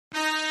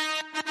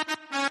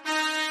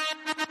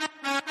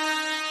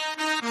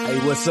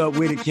Hey, what's up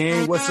with it,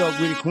 King? What's up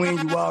with it, Queen?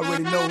 You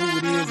already know who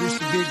it is. It's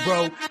your big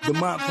bro,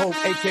 DeMont Pope,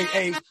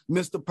 a.k.a.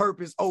 Mr.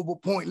 Purpose Over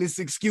Pointless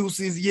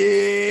Excuses.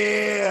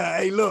 Yeah.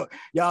 Hey, look,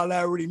 y'all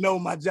already know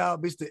my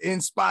job is to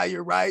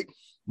inspire, right?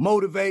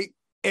 Motivate,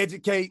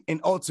 educate, and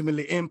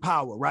ultimately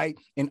empower, right?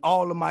 And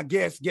all of my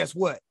guests, guess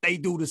what? They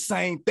do the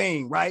same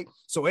thing, right?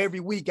 So every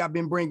week I've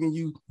been bringing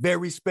you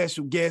very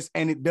special guests,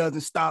 and it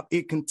doesn't stop.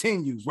 It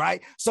continues,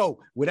 right? So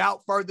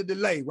without further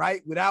delay,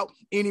 right? Without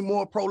any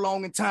more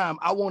prolonging time,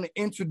 I want to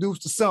introduce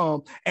to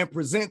some and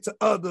present to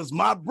others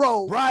my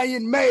bro,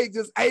 Brian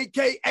Majors,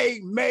 a.k.a.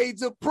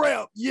 Major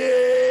Prep.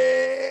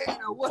 Yeah.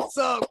 What's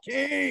up,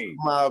 King?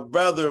 My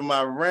brother,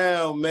 my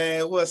round,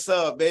 man. What's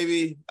up,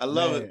 baby? I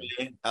love it,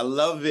 man. I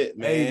love it,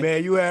 man. Hey,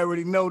 man, you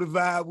already know the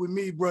vibe with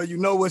me, bro. You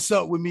know what's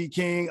up with me,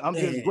 King. I'm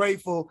just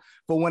grateful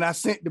for when I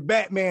sent the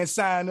Batman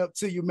sign up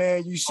to you,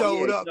 man. You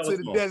showed up to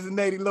the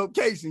designated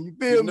location. You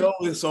feel me? You know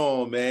it's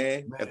on,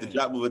 man. At the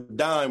drop of a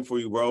dime for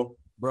you, bro.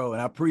 Bro,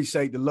 and I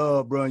appreciate the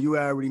love, bro. You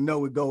already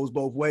know it goes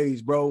both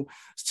ways, bro.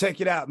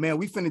 Check it out, man.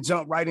 We finna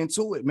jump right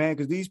into it, man,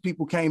 because these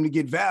people came to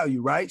get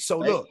value, right? So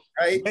look,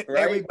 let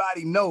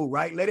everybody know,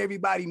 right? Let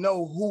everybody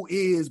know who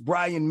is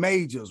Brian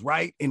Majors,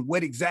 right? And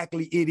what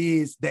exactly it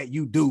is that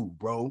you do,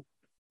 bro.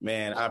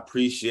 Man, I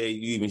appreciate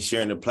you even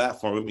sharing the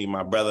platform with me,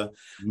 my brother.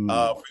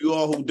 For you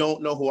all who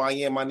don't know who I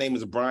am, my name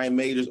is Brian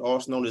Majors,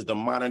 also known as the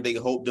modern day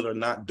hope dealer,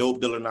 not dope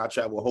dealer, not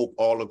travel hope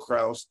all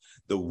across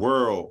the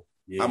world.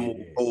 Yeah. I move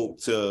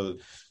hope to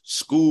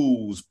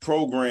schools,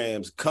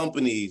 programs,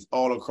 companies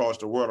all across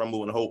the world. I'm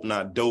moving hope,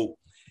 not dope,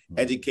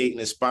 educating,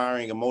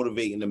 inspiring, and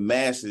motivating the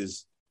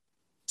masses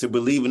to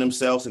believe in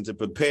themselves and to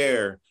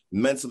prepare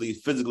mentally,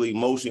 physically,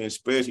 emotionally, and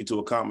spiritually to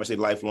accomplish their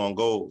lifelong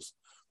goals.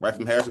 Right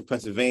from Harrisburg,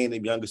 Pennsylvania,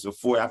 the youngest of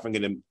 4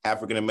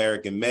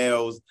 African-American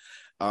males.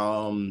 They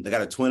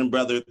got a twin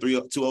brother,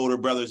 2 older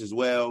brothers as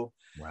well.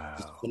 Wow.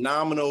 Just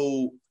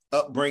phenomenal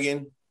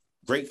upbringing,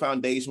 great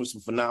foundation with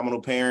some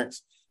phenomenal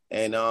parents.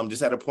 And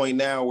just at a point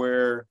now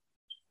where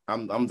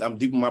I'm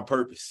deep in my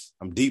purpose.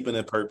 I'm deep in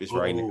the purpose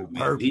right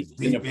now.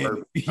 Deep in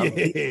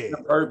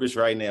the purpose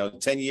right now.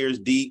 10 years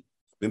deep.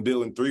 Been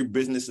building 3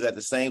 businesses at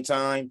the same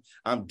time.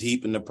 I'm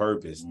deep in the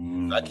purpose.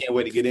 I can't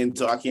wait to get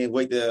into. I can't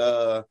wait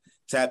to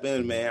tap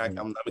in, man.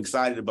 I'm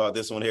excited about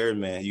this one here,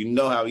 man. You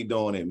know how he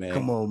doing it, man.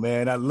 Come on,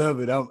 man. I love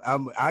it.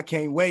 I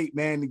can't wait,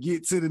 man, to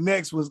get to the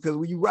next ones, because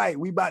you're right.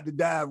 We about to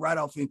dive right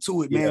off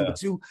into it, man.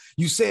 But you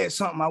said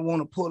something I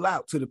want to pull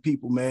out to the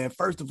people, man.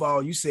 First of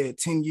all, you said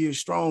 10 years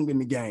strong in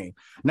the game,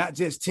 not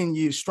just 10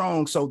 years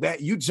strong. So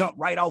that you jump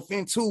right off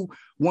into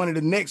one of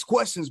the next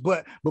questions.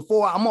 But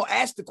before I'm going to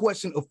ask the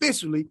question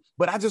officially,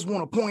 but I just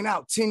want to point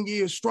out 10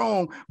 years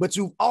strong. But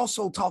you've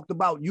also talked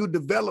about you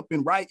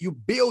developing, right? You're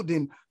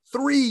building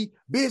 3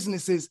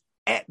 businesses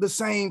at the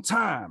same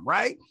time,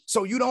 right?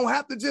 So you don't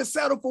have to just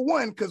settle for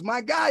one, because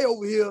my guy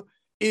over here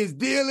is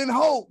dealing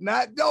hope,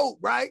 not dope,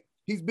 right?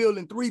 He's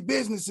building 3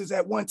 businesses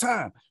at one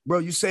time. Bro,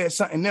 you said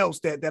something else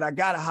that I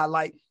got to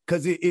highlight,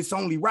 because it's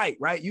only right?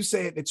 You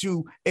said that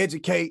you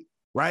educate,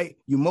 right?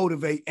 You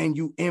motivate and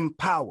you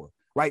empower,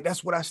 right?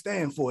 That's what I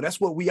stand for.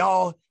 That's what we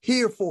all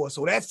here for.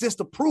 So that's just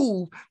to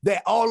prove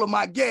that all of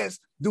my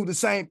guests do the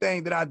same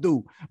thing that I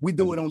do. We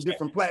do it on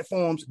different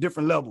platforms,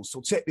 different levels.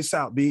 So check this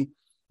out, B.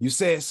 You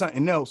said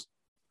something else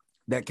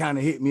that kind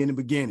of hit me in the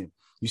beginning.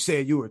 You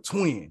said you were a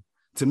twin.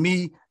 To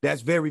me,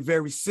 that's very,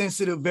 very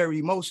sensitive, very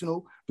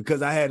emotional,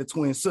 because I had a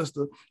twin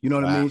sister. You know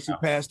what I mean? She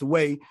passed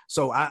away.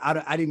 So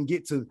I didn't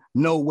get to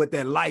know what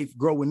that life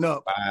growing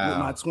up with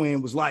my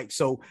twin was like.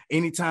 So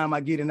anytime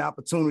I get an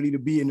opportunity to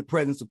be in the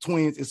presence of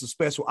twins, it's a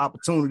special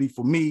opportunity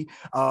for me.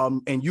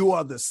 And you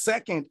are the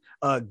second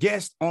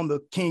guest on the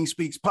King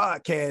Speaks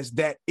podcast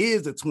that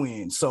is a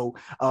twin. So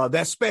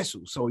that's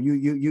special. So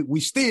we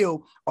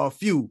still are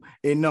few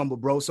in number,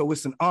 bro. So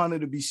it's an honor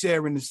to be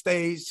sharing the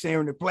stage,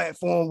 sharing the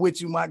platform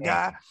with you, my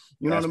guy.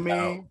 You know what I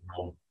mean?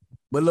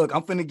 But look,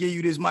 I'm finna give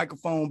you this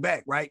microphone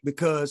back, right?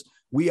 Because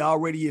we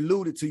already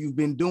alluded to you've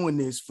been doing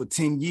this for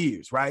 10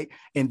 years, right?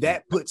 And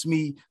that puts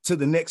me to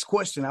the next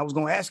question. I was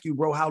gonna ask you,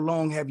 bro, how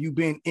long have you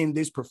been in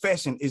this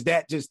profession? Is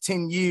that just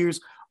 10 years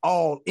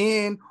all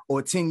in,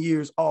 or 10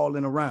 years all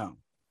in around?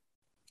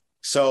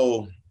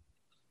 So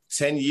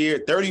 10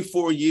 years,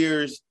 34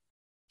 years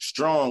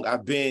strong,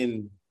 I've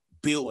been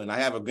building. I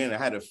had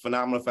a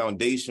phenomenal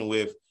foundation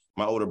with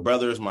my older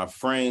brothers, my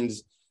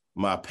friends,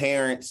 my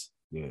parents,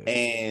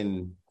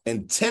 and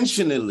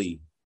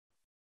intentionally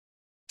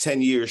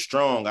 10 years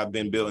strong, I've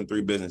been building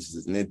 3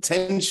 businesses, and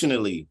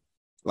intentionally,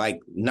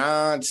 like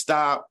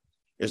nonstop.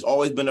 There's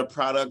always been a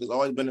product. There's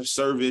always been a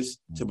service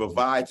to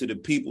provide to the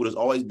people. There's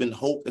always been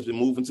hope that's been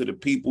moving to the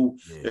people.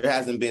 There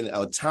hasn't been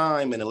a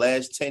time in the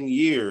last 10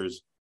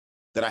 years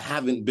that I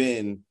haven't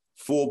been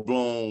full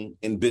blown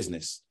in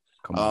business.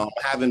 I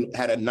haven't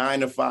had a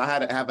 9 to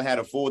 5. I haven't had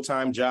a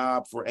full-time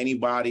job for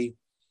anybody.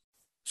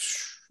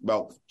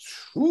 About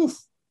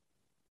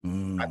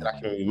I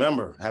can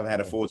remember. I haven't had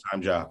a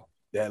full-time job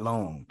that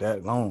long.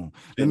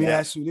 Let me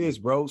ask you this,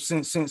 bro.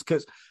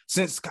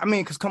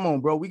 Because come on,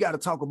 bro, we got to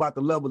talk about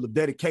the level of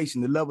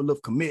dedication, the level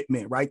of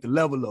commitment, right? The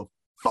level of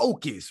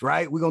focus,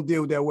 right? We're gonna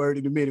deal with that word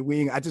in a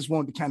minute. I just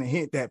wanted to kind of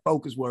hint that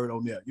focus word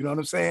on there. You know what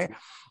I'm saying?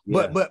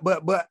 Yeah.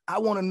 But I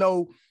want to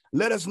know.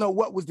 Let us know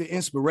what was the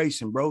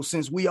inspiration, bro.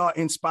 Since we are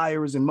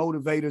inspirers and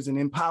motivators and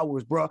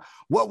empowerers, bro,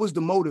 what was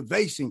the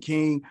motivation,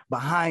 King,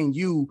 behind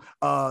you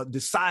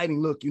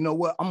deciding, look, you know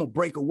what? I'm going to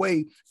break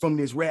away from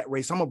this rat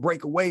race. I'm going to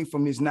break away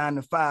from this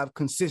 9-to-5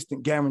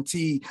 consistent,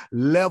 guaranteed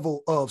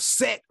level of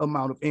set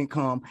amount of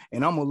income.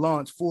 And I'm going to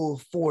launch full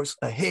force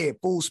ahead,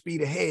 full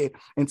speed ahead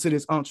into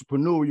this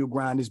entrepreneurial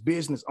grind, this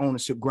business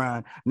ownership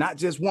grind. Not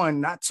just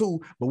one, not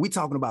two, but we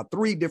talking about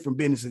 3 different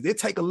businesses. It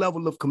take a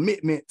level of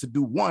commitment to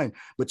do one,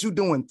 but you're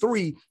doing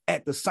 3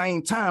 at the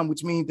same time,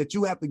 which means that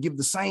you have to give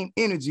the same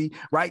energy,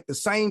 right? The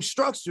same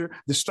structure,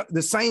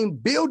 the same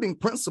building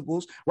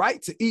principles,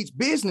 right? To each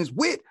business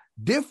with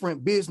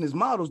different business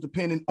models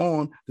depending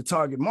on the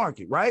target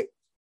market, right?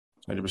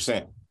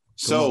 100%.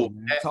 So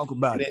talk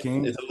about it,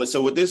 King.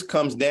 So what this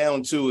comes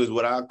down to is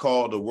what I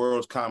call the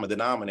world's common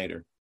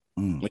denominator.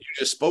 When you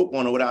just spoke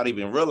on it without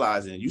even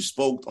realizing, you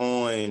spoke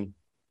on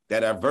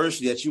that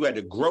adversity that you had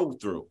to grow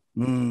through.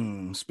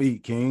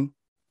 Speak, King.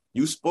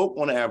 You spoke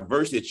on the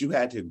adversity that you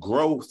had to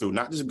grow through,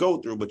 not just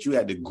go through, but you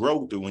had to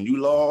grow through. When you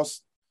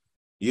lost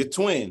your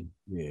twin,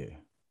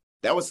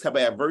 that was the type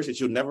of adversity that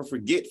you'll never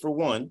forget, for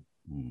one.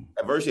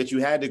 Adversity that you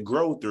had to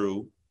grow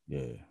through,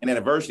 and an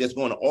adversity that's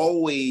going to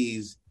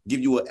always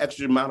give you an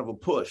extra amount of a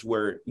push,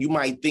 where you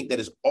might think that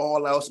it's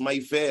all else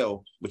might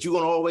fail, but you're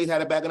going to always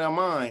have it back in that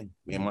mind.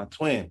 Man, my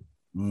twin.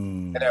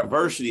 That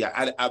adversity,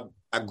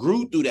 I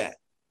grew through that.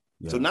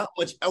 So not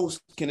much else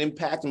can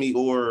impact me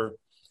or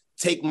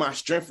take my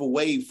strength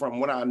away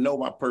from what I know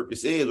my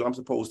purpose is, what I'm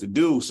supposed to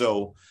do.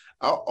 So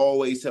I'll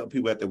always tell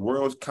people that the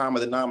world's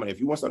common denominator, if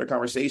you want to start a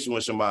conversation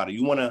with somebody,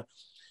 you want to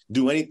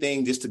do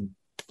anything just to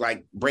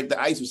like break the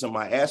ice with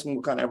somebody, ask them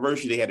what kind of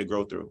adversity they had to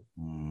grow through.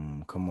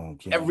 Come on,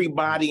 King.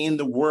 Everybody in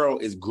the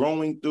world is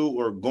growing through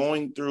or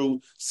going through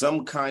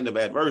some kind of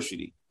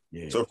adversity.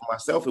 So for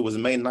myself, it was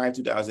May 9,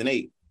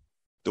 2008,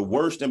 the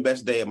worst and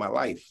best day of my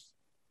life.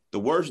 The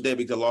worst day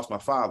because I lost my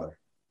father.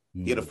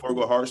 He had a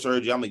foregut heart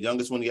surgery. I'm the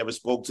youngest one he ever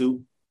spoke to.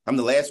 I'm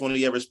the last one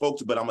he ever spoke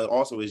to, but I'm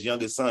also his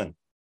youngest son.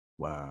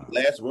 Wow. The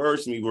last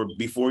words to me were,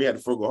 before he had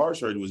the foregut heart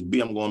surgery, was,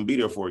 I'm going to be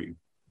there for you.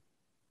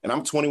 And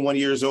I'm 21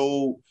 years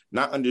old,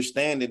 not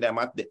understanding that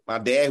my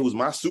dad, who's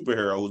my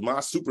superhero, who's my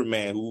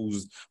Superman,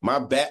 who's my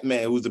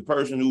Batman, who's the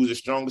person who's the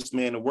strongest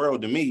man in the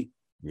world to me,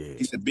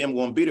 he said, I'm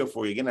going to be there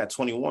for you. Again, at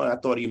 21, I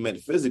thought he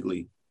meant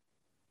physically,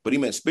 but he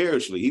meant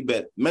spiritually. He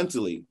meant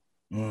mentally.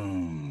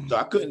 So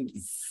I couldn't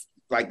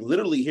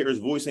literally hear his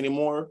voice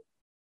anymore.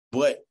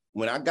 But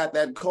when I got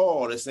that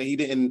call that said he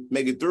didn't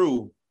make it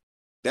through,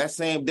 that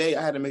same day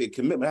I had to make a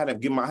commitment. I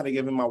had to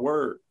give him my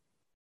word.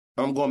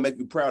 I'm going to make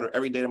you prouder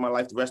every day of my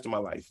life, the rest of my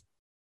life.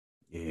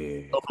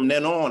 So from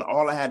then on,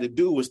 all I had to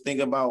do was think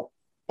about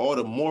all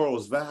the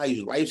morals,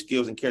 values, life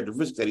skills, and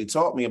characteristics that he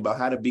taught me about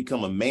how to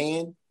become a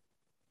man,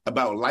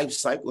 about life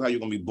cycle, how you're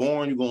going to be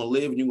born, you're going to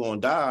live, and you're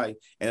going to die,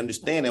 and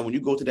understand that when you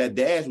go to that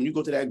dash, when you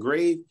go to that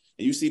grave,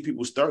 and you see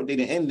people start date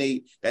and end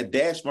date, that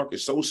dash mark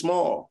is so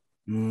small.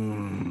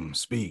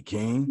 Speak,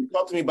 King. He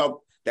talked to me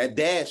about that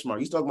dash mark.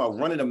 He's talking about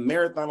running a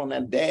marathon on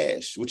that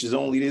dash, which is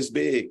only this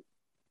big.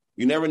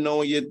 You never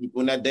know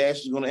when that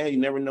dash is going to end. You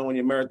never know when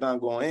your marathon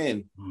going to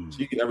end. So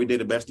you give every day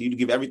the best. You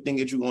give everything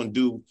that you're going to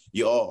do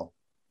your all.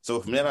 So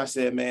from then I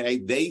said,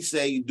 man, they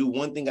say you do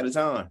one thing at a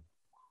time.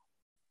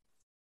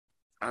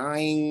 I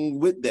ain't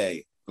with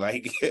they.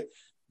 I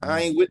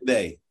ain't with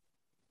they.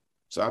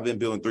 So I've been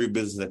building 3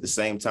 businesses at the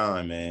same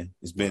time, man.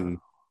 It's been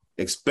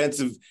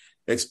expensive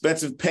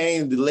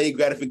pain, delayed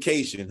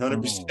gratification,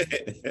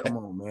 100%. Come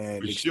on,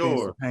 man. For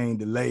sure. Pain,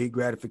 delayed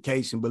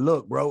gratification. But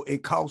look, bro,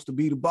 it costs to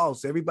be the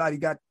boss. Everybody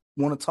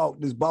want to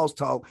talk this boss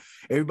talk.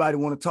 Everybody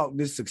want to talk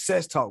this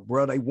success talk,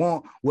 bro. They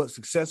want what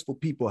successful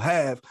people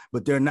have,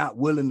 but they're not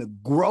willing to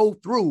grow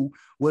through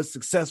what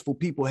successful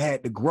people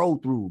had to grow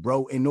through,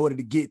 bro, in order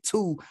to get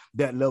to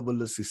that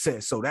level of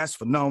success. So that's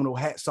phenomenal.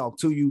 Hats off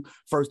to you,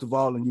 first of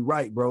all. And you're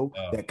right, bro.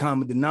 That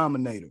common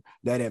denominator,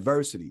 that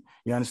adversity.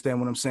 You understand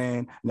what I'm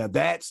saying? Now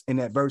that's an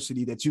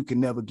adversity that you can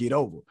never get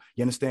over.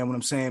 You understand what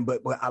I'm saying?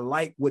 But I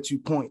like what you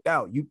point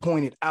out. You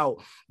pointed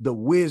out the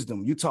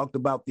wisdom. You talked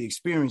about the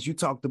experience. You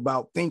talked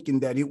about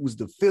thinking that it was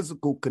the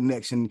physical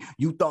connection.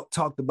 You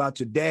talked about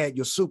your dad,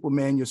 your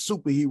Superman, your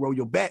superhero,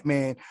 your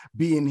Batman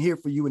being here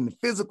for you in the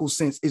physical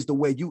sense is the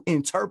way you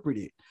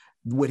interpreted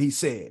what he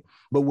said.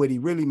 But what he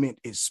really meant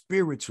is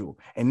spiritual.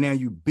 And now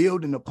you're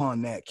building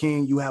upon that,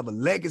 King. You have a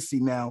legacy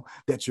now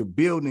that you're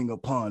building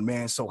upon,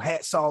 man. So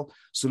hats off,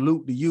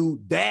 salute to you.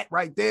 That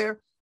right there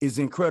is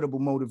incredible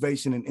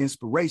motivation and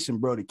inspiration,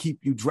 bro, to keep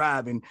you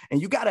driving.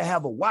 And you got to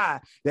have a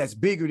why that's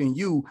bigger than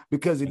you,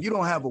 because if you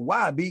don't have a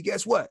why, B,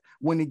 guess what?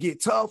 When it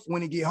get tough,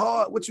 when it get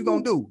hard, what you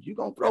going to do? You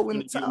going to throw in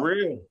the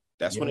towel.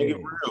 That's when it get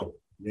real.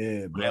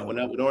 Yeah, bro. When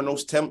on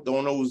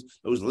those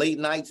late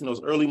nights and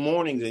those early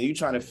mornings, and you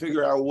trying to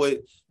figure out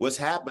what's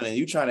happening,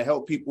 you trying to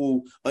help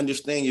people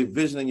understand your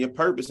vision and your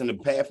purpose and the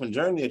path and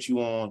journey that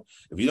you on.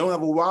 If you don't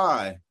have a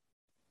why,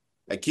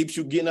 that keeps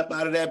you getting up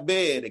out of that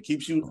bed, that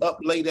keeps you up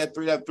late at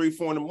 3,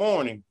 4 in the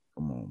morning,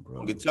 come on, bro.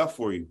 It'll get tough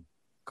for you.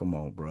 Come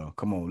on, bro.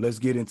 Come on. Let's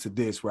get into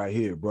this right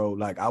here, bro.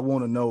 Like, I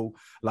want to know,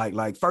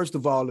 like, first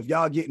of all, if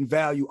y'all getting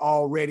value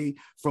already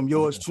from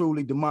yours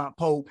truly, DeMont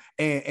Pope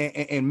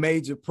and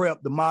Major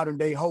Prep, the modern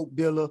day hope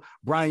dealer,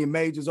 Brian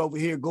Majors over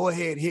here, go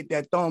ahead, hit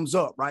that thumbs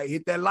up, right?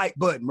 Hit that like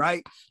button,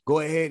 right?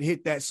 Go ahead,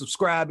 hit that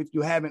subscribe if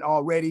you haven't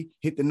already.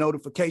 Hit the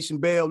notification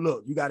bell.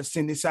 Look, you got to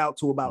send this out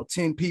to about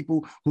 10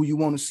 people who you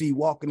want to see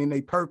walking in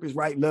their purpose,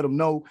 right? Let them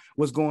know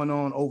what's going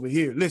on over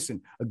here.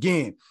 Listen,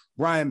 again,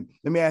 Brian,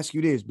 let me ask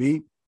you this,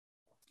 B.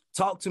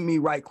 Talk to me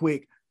right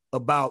quick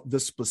about the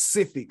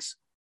specifics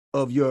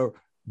of your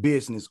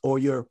business or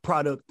your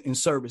product and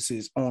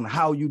services on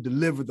how you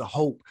deliver the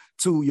hope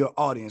to your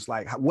audience.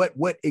 Like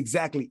what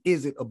exactly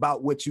is it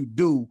about what you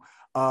do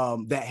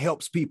that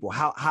helps people?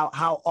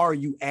 How are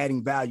you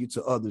adding value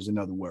to others? In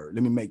other words,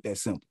 let me make that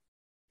simple.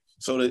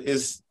 So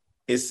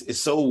it's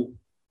so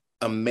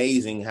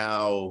amazing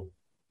how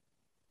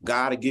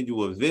God will give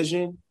you a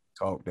vision.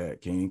 Talk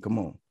that, King. Come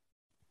on.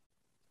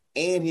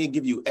 And he'll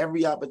give you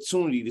every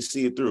opportunity to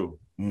see it through.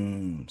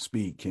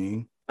 Speak,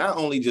 King. Not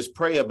only just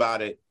pray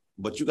about it,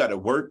 but you got to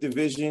work the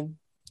vision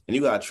and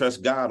you got to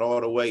trust God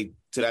all the way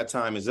till that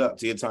time is up,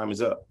 till your time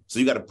is up. So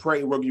you got to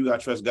pray, work, you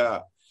got to trust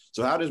God.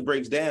 So how this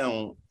breaks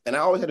down, and I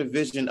always had a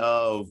vision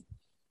of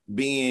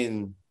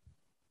being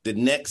the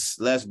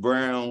next Les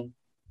Brown,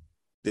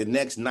 the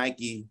next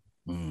Nike,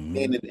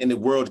 and the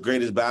world's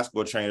greatest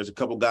basketball trainers. A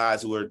couple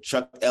guys who are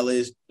Chuck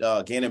Ellis,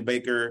 Gannon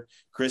Baker,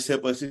 Chris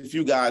Hippos, a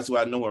few guys who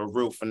I know are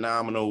real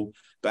phenomenal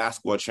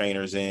basketball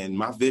trainers. And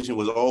my vision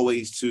was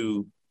always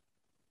to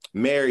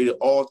marry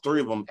all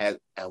three of them at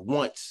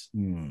once.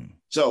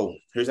 So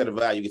here's how the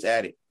value gets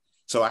added.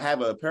 So I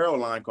have an apparel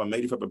line called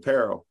Made Prep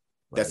Apparel.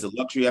 That's the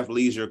luxury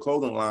athleisure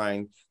clothing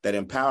line that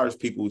empowers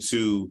people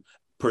to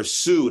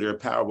pursue their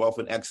power, wealth,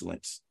 and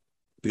excellence.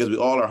 Because we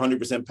all are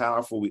 100%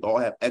 powerful. We all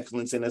have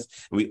excellence in us.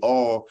 And we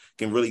all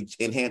can really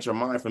enhance our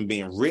mind from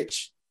being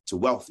rich to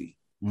wealthy.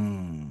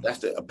 That's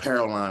the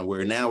apparel line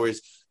where now it's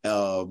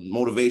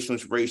motivational,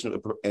 inspirational,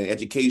 and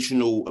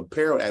educational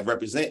apparel that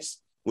represents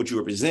what you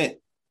represent.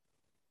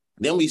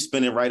 Then we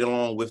spin it right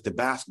along with the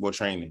basketball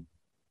training,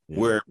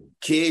 where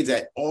kids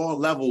at all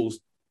levels,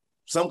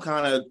 some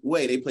kind of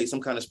way, they play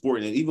some kind of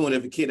sport. And even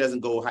if a kid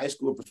doesn't go high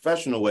school or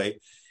professional way,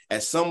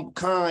 at some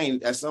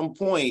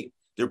point,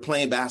 they're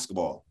playing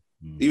basketball.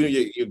 Even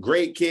you're a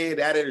great kid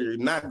at it or you're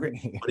not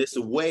great, but it's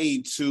a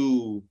way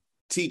to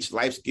teach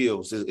life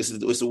skills.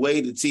 It's a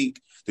way to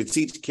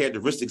teach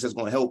characteristics that's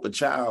going to help a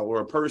child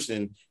or a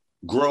person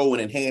grow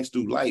and enhance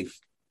through life.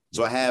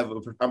 So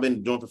I've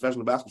been doing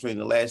professional basketball training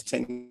the last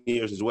 10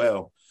 years as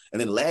well. And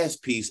then the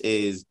last piece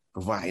is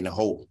providing a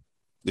hope.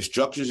 The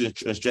structures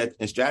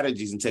and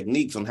strategies and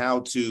techniques on how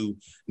to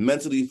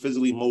mentally,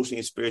 physically, emotionally,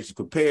 and spiritually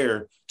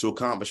prepare to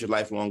accomplish your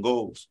lifelong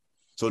goals.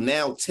 So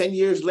now 10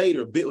 years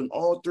later, building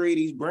all three of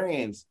these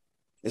brands,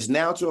 it's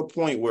now to a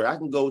point where I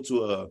can go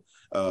to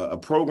a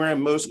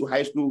program, middle school,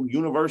 high school,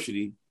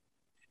 university,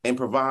 and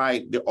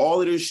provide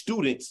all of their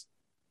students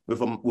with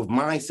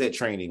mindset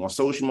training on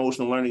social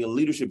emotional learning and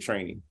leadership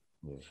training.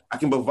 I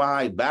can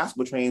provide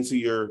basketball training to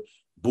your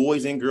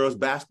boys and girls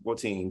basketball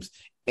teams,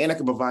 and I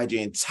can provide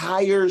your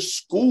entire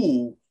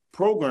school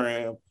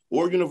program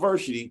or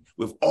university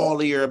with all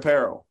of your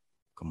apparel.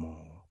 Come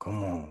on.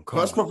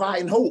 Plus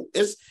providing hope.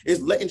 It's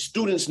letting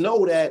students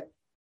know that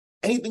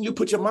anything you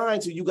put your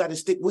mind to, you got to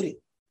stick with it.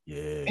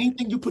 Yeah.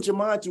 Anything you put your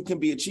mind to can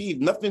be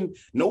achieved.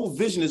 No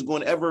vision is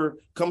going to ever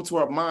come to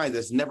our minds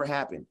that's never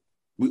happened.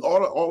 We all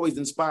are always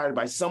inspired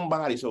by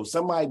somebody. So if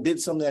somebody did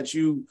something that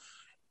you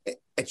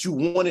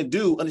want to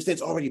do, understand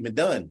it's already been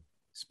done.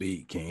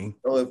 Speak, King.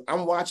 So if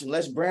I'm watching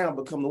Les Brown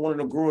become one of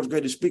the world's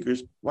greatest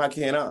speakers, why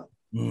can't I?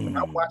 If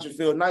I'm watching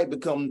Phil Knight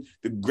become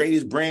the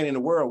greatest brand in the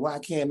world, why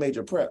can't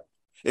Major Prep?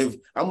 If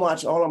I'm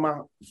watching all of my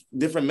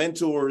different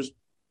mentors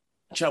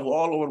travel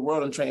all over the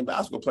world and train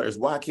basketball players,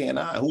 why can't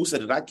I? Who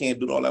said that I can't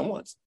do it all at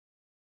once?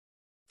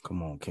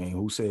 Come on, King.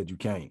 Who said you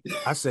can't?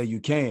 I say you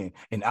can.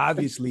 And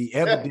obviously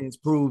evidence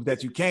proves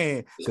that you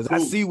can, because I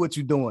see what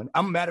you're doing.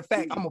 Matter of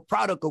fact, I'm a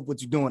product of what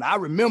you're doing. I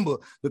remember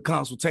the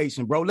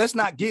consultation, bro. Let's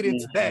not get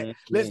into that.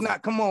 Let's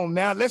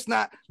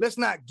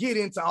not get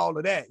into all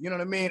of that. You know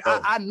what I mean?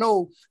 I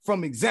know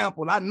from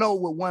example, I know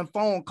what one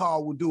phone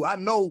call will do. I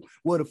know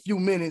what a few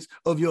minutes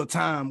of your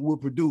time will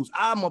produce.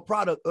 I'm a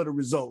product of the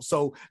results.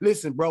 So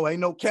listen, bro,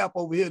 ain't no cap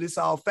over here. This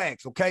all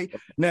facts, okay?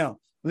 Now,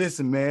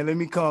 listen, man, let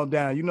me calm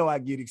down. You know I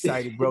get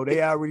excited, bro.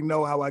 They already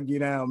know how I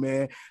get down,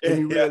 man. Let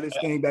me reel this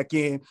thing back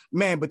in.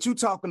 Man, but you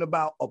talking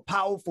about a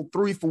powerful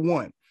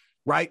 3-for-1,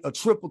 right? A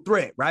triple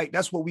threat, right?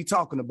 That's what we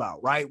talking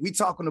about, right? We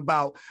talking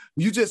about,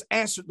 you just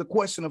answered the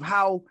question of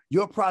how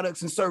your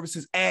products and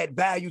services add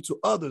value to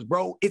others,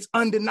 bro. It's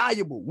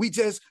undeniable. We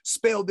just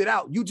spelled it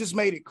out. You just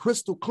made it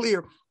crystal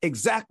clear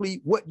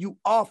exactly what you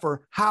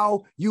offer,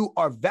 how you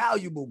are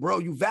valuable, bro.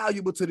 You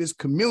valuable to this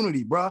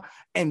community, bro.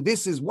 And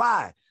this is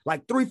why.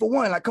 Like 3 for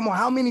 1. Like, come on,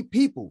 how many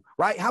people,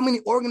 right? How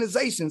many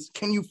organizations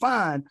can you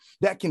find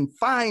that can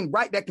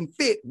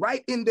fit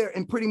right in there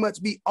and pretty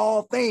much be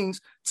all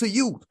things to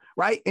youth,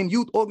 right? And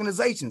youth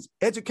organizations,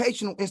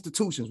 educational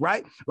institutions,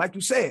 right? Like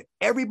you said,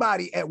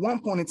 everybody at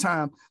one point in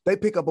time, they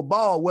pick up a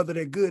ball, whether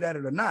they're good at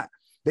it or not.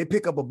 They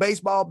pick up a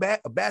baseball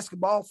bat, a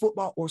basketball,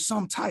 football, or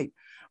some type.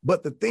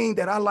 But the thing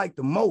that I like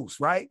the most,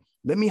 right?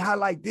 Let me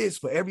highlight this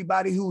for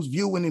everybody who's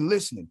viewing and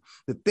listening.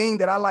 The thing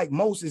that I like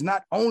most is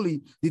not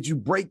only did you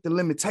break the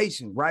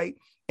limitation, right?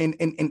 And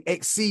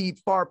exceed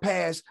far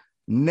past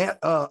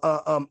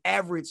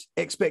average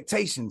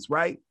expectations,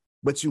 right?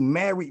 But you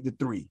married the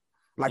 3.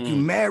 Like you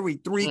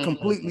married 3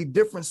 completely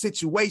different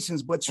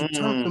situations, but you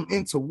turned them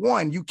into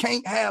one. You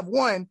can't have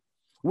one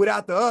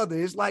without the other.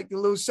 It's like the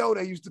little show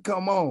that used to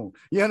come on.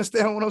 You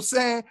understand what I'm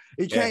saying?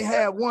 You can't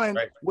have one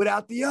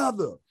without the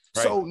other.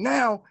 Right. So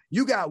now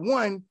you got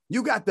one,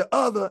 you got the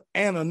other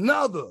and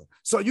another.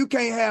 So you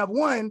can't have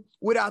one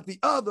without the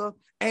other,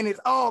 and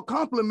it's all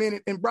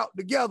complemented and brought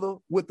together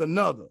with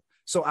another.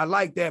 So I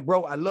like that,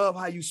 bro. I love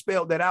how you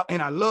spelled that out.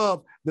 And I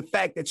love the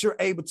fact that you're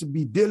able to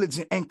be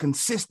diligent and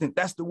consistent.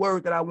 That's the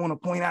word that I want to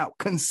point out.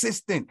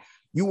 Consistent.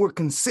 You were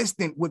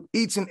consistent with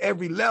each and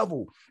every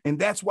level. And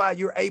that's why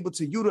you're able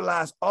to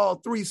utilize all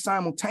 3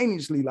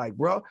 simultaneously. Like,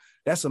 bro,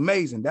 that's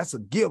amazing. That's a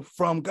gift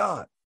from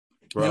God.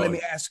 Bro. Now, let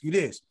me ask you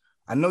this.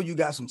 I know you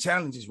got some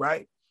challenges,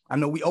 right? I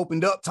know we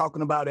opened up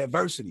talking about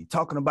adversity,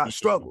 talking about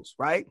struggles,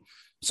 right?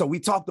 So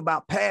we talked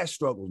about past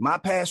struggles, my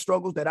past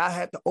struggles that I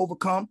had to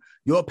overcome,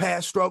 your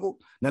past struggle.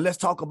 Now let's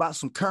talk about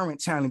some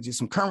current challenges,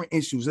 some current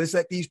issues. Let's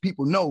let these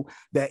people know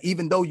that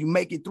even though you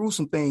make it through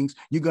some things,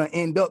 you're going to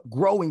end up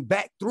growing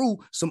back through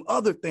some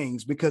other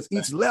things, because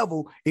each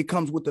level, it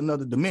comes with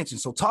another dimension.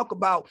 So talk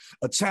about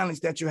a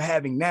challenge that you're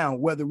having now,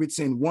 whether it's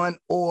in one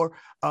or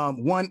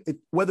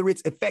whether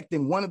it's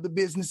affecting one of the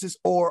businesses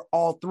or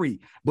all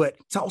 3, but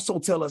also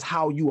tell us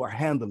how you are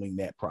handling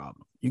that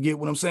problem. You get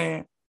what I'm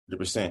saying?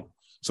 100%.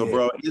 So,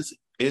 bro,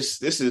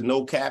 this is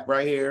no cap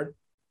right here,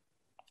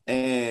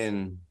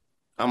 and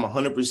I'm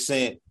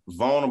 100%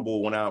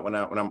 vulnerable when I'm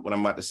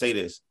about to say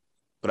this,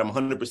 but I'm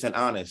 100%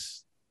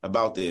 honest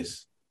about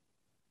this.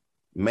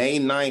 May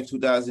 9th,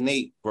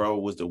 2008, bro,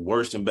 was the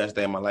worst and best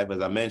day of my life,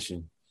 as I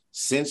mentioned.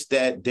 Since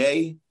that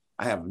day,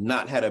 I have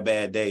not had a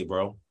bad day,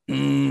 bro.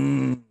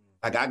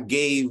 Like, I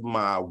gave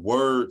my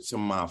word to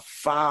my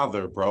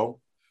father, bro.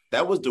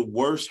 That was the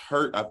worst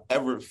hurt I've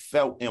ever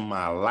felt in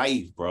my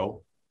life,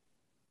 bro.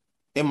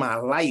 In my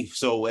life.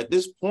 So at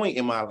this point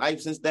in my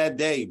life, since that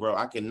day, bro,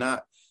 I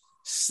cannot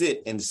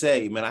sit and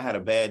say, man, I had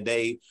a bad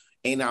day.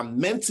 And I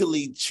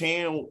mentally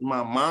channeled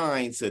my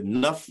mind to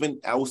nothing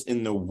else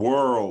in the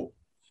world.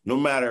 No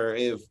matter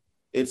if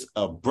it's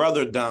a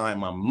brother dying,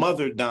 my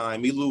mother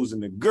dying, me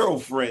losing a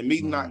girlfriend,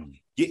 me not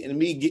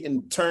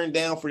getting turned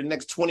down for the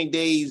next 20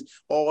 days,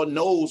 all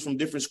no's from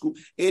different schools.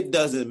 It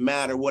doesn't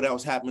matter what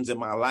else happens in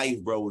my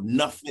life, bro.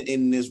 Nothing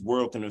in this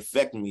world can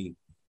affect me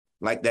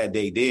like that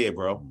day did,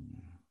 bro.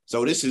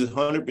 So this is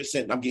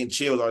 100%. I'm getting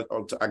chills.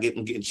 I'm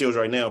getting chills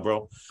right now,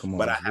 bro. Come on,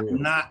 but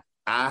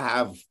I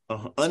have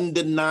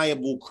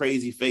undeniable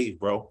crazy faith,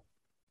 bro.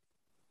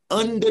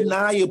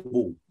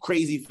 Undeniable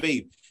crazy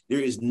faith. There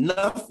is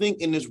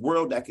nothing in this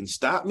world that can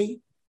stop me.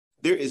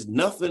 There is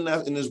nothing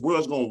else in this world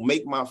that's going to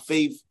make my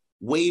faith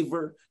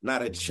waver.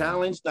 Not a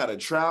challenge, not a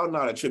trial,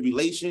 not a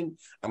tribulation.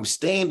 I'm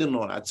standing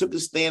on it. I took a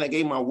stand. I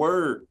gave my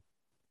word.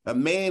 A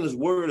man's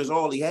word is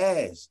all he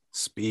has.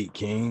 Speak,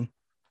 King.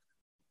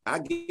 I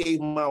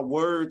gave my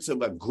word to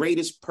the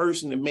greatest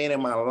person and man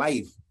in my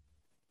life.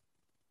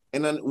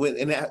 And then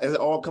as it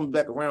all comes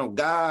back around,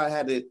 God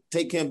had to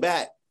take him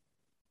back.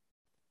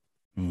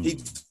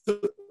 He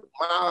took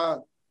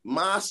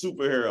my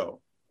superhero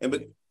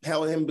and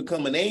held him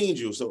become an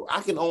angel. So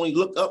I can only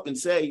look up and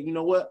say, you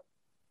know what?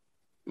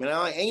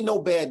 Man, ain't no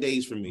bad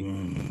days for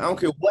me. I don't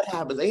care what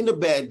happens. Ain't a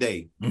bad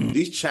day.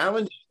 These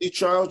challenges, these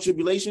trials,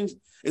 tribulations,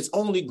 it's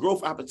only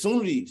growth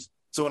opportunities.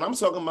 So when I'm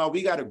talking about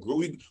we got to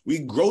grow, we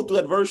grow through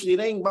adversity. It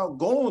ain't about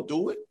going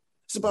through it.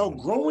 It's about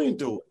growing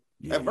through it.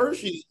 Yeah.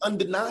 Adversity is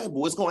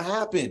undeniable. It's going to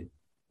happen.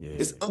 Yeah.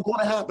 It's going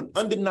to happen.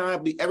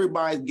 Undeniably,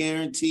 everybody's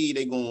guaranteed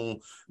they're going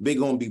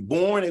to be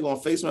born, they're going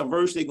to face some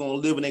adversity, they're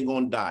going to live, and they're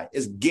going to die.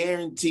 It's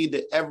guaranteed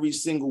to every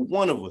single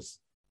one of us.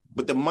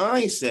 But the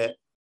mindset,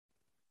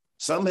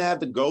 some have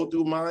to go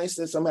through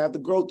mindset, some have to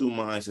grow through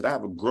mindset. I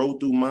have a grow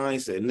through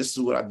mindset, and this is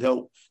what I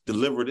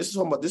deliver. This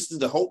is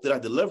the hope that I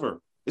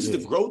deliver. This is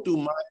the growth through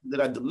mind that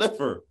I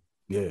deliver.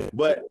 Yeah.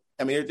 But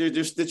I mean,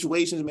 there's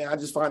situations, man, I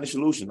just find a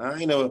solution.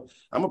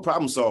 I'm a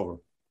problem solver.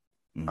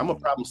 I'm a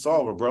problem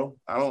solver, bro.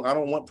 I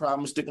don't want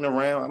problems sticking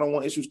around. I don't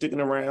want issues sticking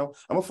around.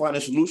 I'm gonna find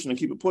a solution and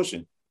keep it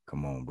pushing.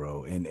 Come on,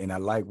 bro. And I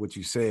like what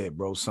you said,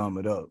 bro. Sum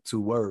it up. 2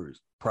 words,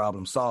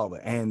 problem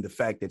solver. And the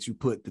fact that you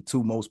put the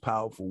 2 most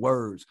powerful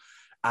words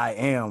I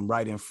am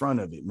right in front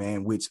of it,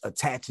 man, which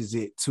attaches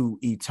it to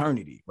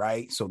eternity,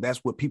 right? So that's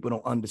what people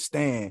don't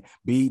understand,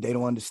 B. They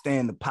don't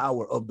understand the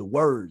power of the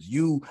words.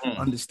 You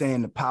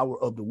understand the power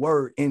of the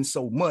word in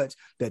so much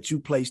that you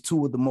place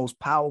two of the most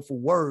powerful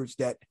words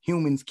that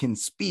humans can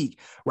speak,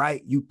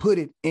 right? You put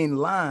it in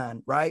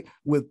line, right,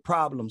 with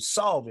problem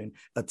solving,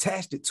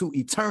 attached it to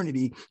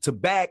eternity to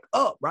back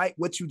up, right?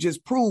 What you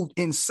just proved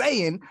in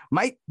saying,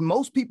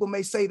 most people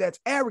may say that's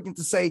arrogant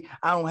to say,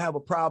 I don't have a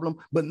problem,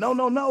 but no.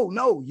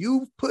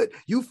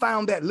 You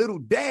found that little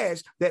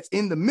dash that's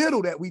in the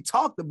middle that we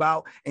talked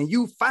about, and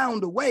you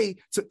found a way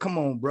to, come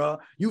on, bro.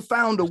 You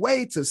found a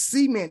way to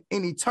cement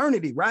in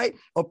eternity, right?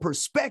 A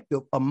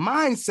perspective, a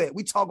mindset.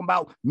 We talking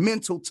about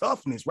mental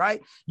toughness,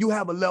 right? You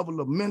have a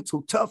level of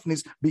mental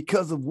toughness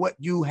because of what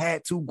you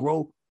had to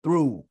grow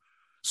through.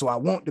 So I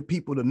want the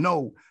people to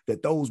know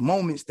that those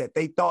moments that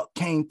they thought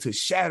came to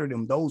shatter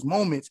them, those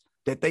moments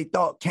that they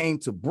thought came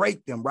to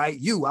break them, right?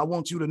 I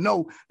want you to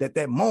know that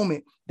that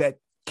moment that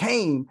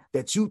came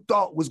that you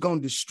thought was going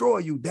to destroy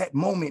you, that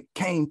moment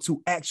came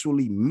to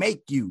actually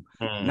make you,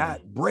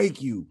 not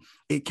break you.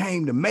 It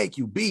came to make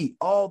you be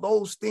all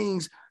those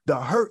things. The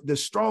hurt, the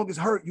strongest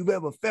hurt you've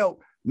ever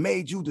felt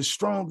made you the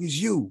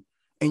strongest you.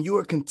 And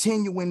you're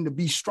continuing to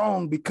be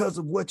strong because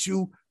of what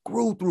you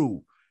grew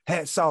through.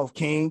 Hats off,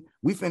 King.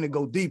 We finna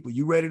go deeper.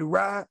 You ready to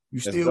ride? You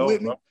still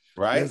with me?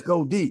 Right. Let's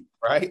go deep.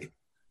 Right.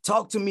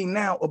 Talk to me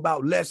now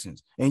about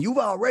lessons. And you've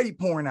already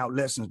pouring out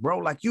lessons, bro.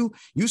 Like you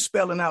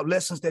spelling out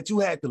lessons that you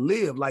had to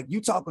live. Like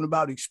you talking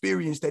about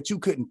experience that you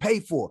couldn't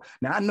pay for.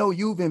 Now, I know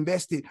you've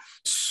invested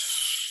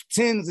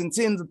tens and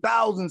tens of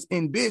thousands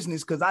in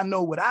business because I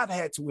know what I've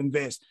had to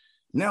invest.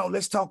 Now,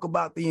 let's talk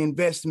about the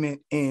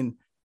investment in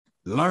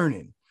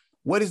learning.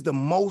 What is the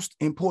most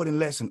important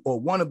lesson or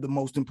one of the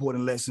most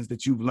important lessons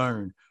that you've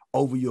learned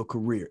over your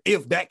career?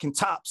 If that can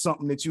top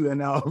something that you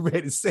had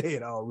already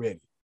said already.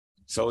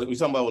 So we're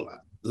talking about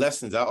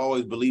lessons. I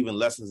always believe in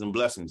lessons and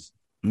blessings.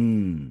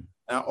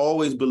 I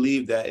always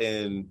believe that,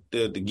 and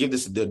to give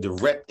this the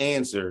direct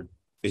answer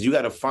is you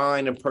got to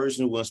find a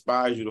person who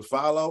inspires you to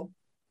follow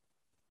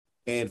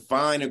and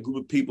find a group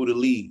of people to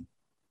lead.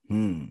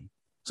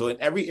 So in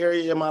every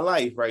area of my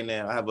life right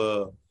now, I have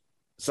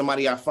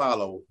somebody I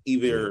follow,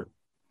 either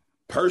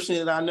person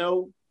that I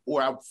know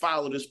or I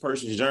follow this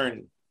person's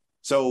journey.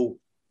 So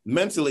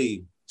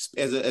mentally,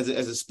 as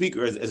a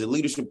speaker, as a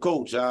leadership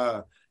coach,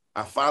 I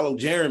follow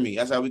Jeremy.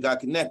 That's how we got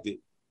connected.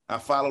 I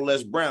follow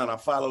Les Brown. I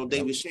follow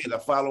David Shands. I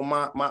follow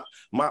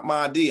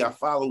my D. I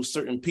follow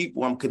certain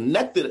people. I'm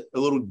connected a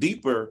little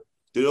deeper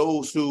to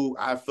those who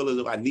I feel as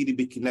though I need to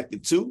be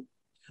connected to.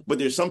 But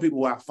there's some people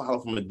who I follow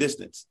from a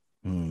distance.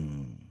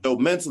 So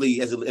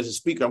mentally, as a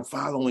speaker, I'm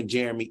following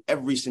Jeremy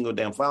every single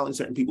day. I'm following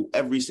certain people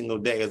every single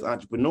day. As an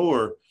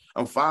entrepreneur,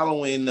 I'm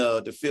following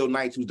the Phil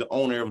Knight, who's the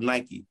owner of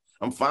Nike.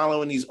 I'm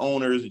following these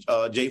owners,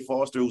 Jay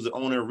Foster, who's the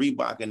owner of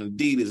Reebok and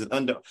Adidas,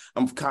 and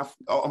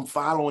I'm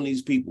following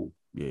these people.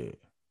 Yeah,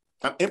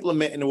 I'm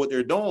implementing what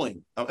they're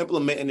doing. I'm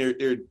implementing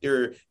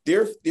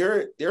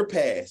their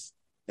past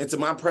into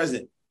my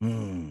present.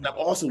 And I'm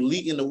also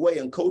leading the way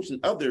and coaching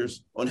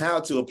others on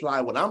how to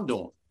apply what I'm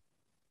doing.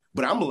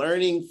 But I'm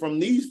learning from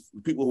these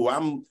people who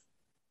I'm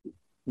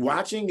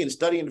watching and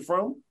studying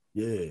from.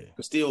 Yeah,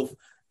 still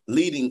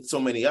leading so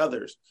many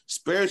others.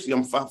 Spiritually,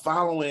 I'm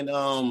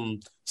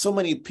following so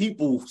many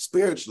people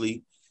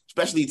spiritually,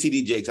 especially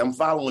TD Jakes. I'm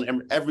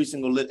following every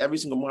single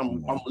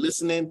one. I'm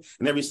listening,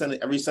 and every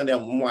Sunday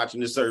I'm watching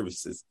the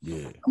services.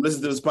 Yeah, I'm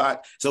listening to this pod.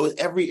 So it's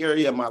every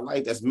area of my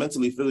life that's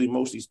mentally, physically,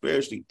 emotionally,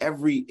 spiritually.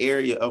 Every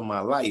area of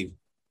my life,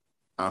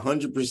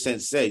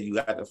 100% said you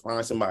got to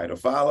find somebody to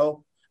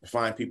follow, and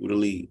find people to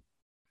lead.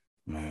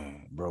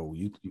 Man, bro,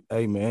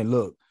 hey man,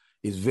 look.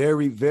 It's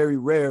very, very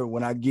rare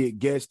when I get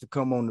guests to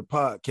come on the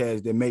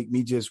podcast that make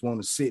me just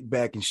want to sit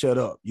back and shut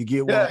up. You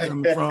get where I'm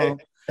coming from?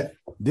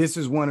 This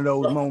is one of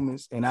those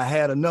moments. And I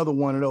had another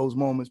one of those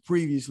moments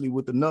previously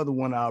with another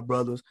one of our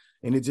brothers.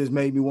 And it just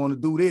made me want to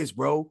do this,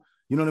 bro.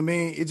 You know what I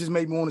mean? It just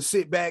made me want to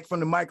sit back from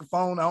the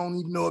microphone. I don't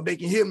even know if they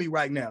can hear me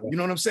right now. You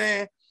know what I'm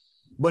saying?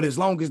 But as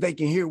long as they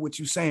can hear what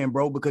you're saying,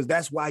 bro, because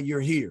that's why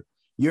you're here.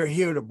 You're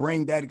here to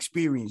bring that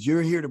experience.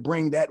 You're here to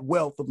bring that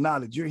wealth of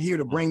knowledge. You're here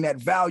to bring that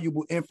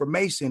valuable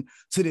information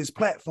to this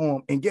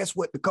platform. And guess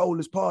what? The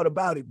coolest part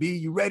about it, B,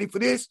 you ready for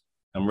this?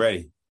 I'm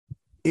ready.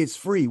 It's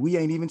free. We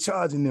ain't even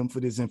charging them for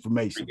this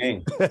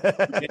information.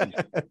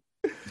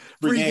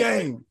 Free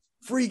game.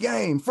 Free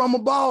game from a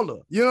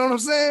baller. You know what I'm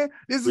saying?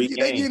 They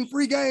getting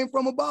free game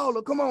from a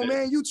baller. Come on,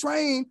 man. You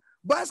train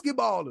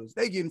basketballers.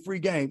 They getting free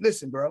game.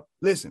 Listen, bro.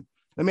 Listen.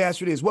 Let me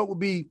ask you this. What would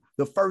be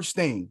the first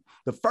thing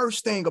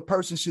a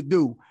person should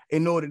do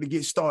in order to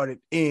get started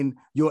in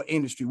your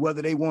industry,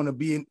 whether they want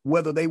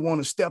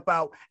to step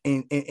out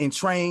and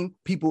train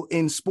people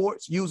in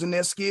sports using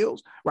their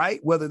skills, right?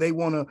 Whether they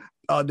want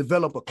to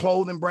develop a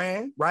clothing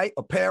brand, right?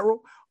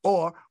 Apparel,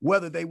 or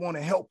whether they want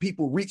to help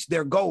people reach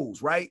their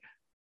goals, right?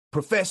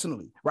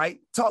 Professionally, right?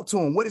 Talk to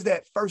them. What is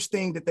that first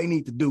thing that they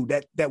need to do?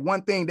 That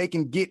one thing they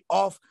can get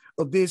off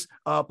of this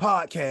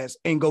podcast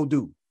and go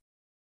do?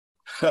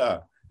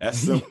 That's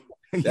simple.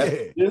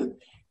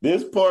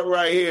 This part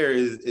right here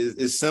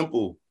is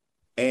simple.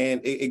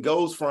 And it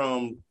goes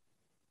from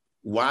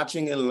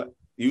watching and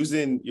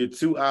using your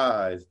two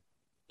eyes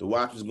to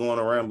watch what's going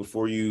around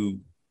before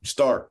you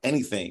start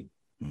anything.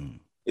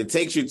 It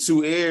takes your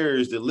two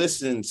ears to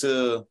listen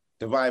to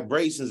the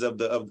vibrations of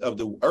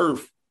the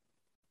earth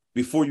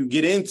before you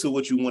get into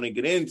what you want to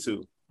get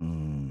into.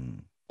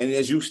 And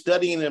as you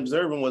studying and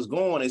observing what's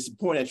going on, it's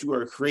important that you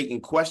are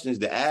creating questions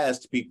to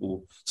ask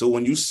people. So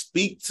when you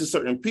speak to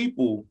certain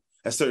people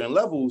at certain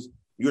levels,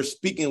 you're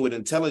speaking with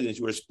intelligence.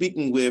 You are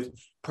speaking with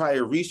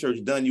prior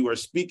research done. You are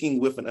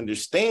speaking with an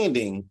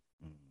understanding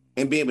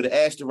and being able to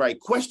ask the right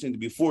questions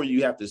before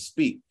you have to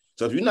speak.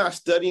 So if you're not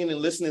studying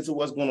and listening to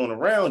what's going on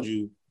around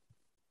you,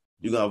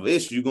 you're going to have an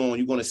issue. You're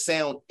going to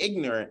sound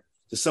ignorant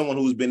to someone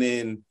who's been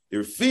in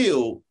their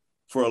field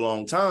for a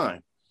long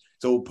time.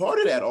 So part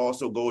of that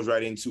also goes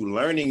right into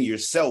learning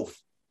yourself,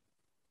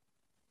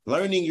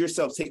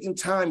 taking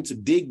time to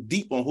dig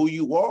deep on who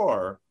you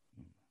are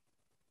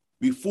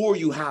before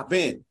you hop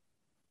in.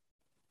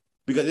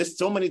 Because there's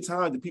so many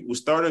times that people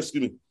start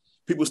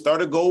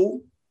a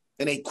goal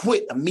and they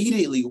quit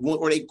immediately,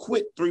 or they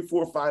quit 3,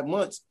 4, 5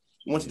 months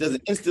once it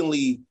doesn't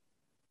instantly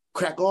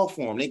crack off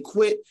for them. They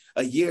quit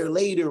a year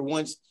later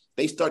once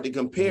they start to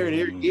compare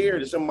their year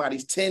to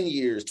somebody's 10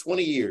 years,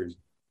 20 years.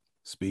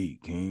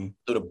 Speak, King.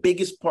 So the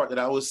biggest part that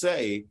I would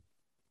say,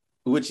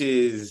 which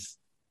is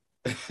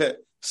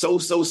so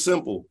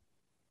simple,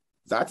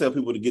 is I tell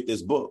people to get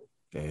this book.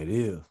 There it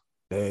is.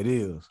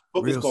 The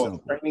book is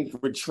called Training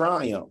for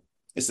Triumph.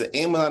 It's an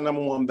Amazon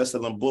 #1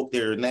 bestselling book.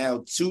 There are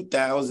now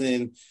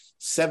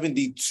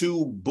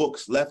 2,072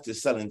 books left to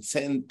selling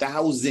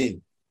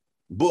 10,000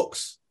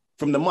 books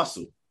from the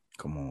muscle.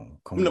 Come on.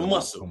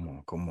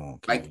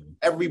 Like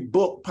every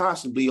book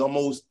possibly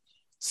almost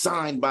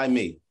signed by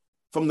me.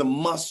 From the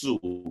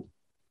muscle.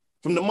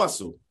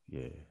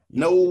 Yeah.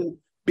 No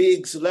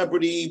big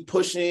celebrity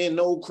pushing,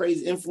 no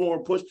crazy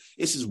influencer push.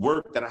 It's just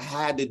work that I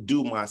had to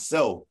do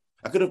myself.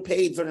 I could have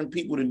paid certain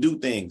people to do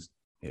things.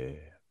 Yeah.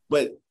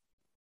 But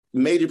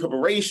major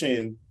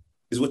preparation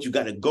is what you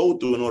got to go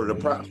through in order to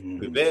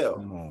prevail.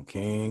 Come on,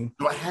 King.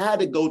 So I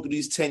had to go through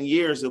these 10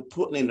 years of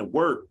putting in the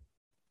work.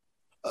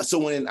 So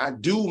when I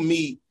do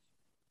meet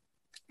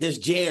this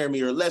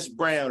Jeremy or Les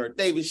Brown or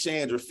David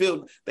Shands or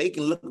Phil, they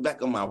can look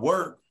back on my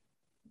work,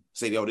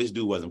 say, yo, this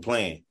dude wasn't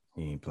playing.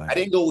 He ain't playing. I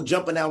didn't go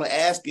jumping out and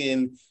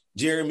asking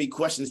Jeremy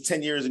questions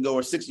 10 years ago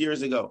or 6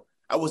 years ago.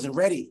 I wasn't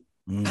ready.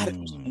 I had to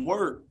do some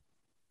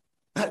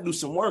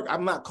work.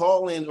 I'm not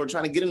calling or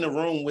trying to get in the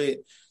room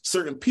with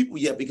certain people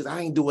yet because I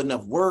ain't doing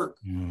enough work.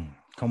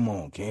 Come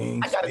on, King.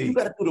 You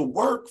got to do the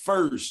work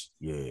first.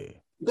 Yeah.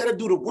 You got to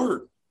do the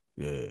work.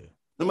 Yeah.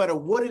 No matter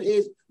what it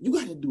is, you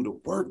got to do the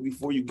work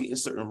before you get in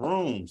certain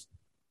rooms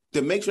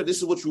to make sure this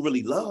is what you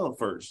really love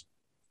first.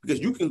 Because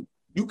you can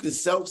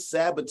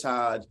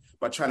self-sabotage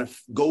by trying to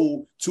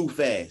go too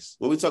fast.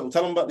 What we talking?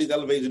 Tell them about these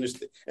elevators and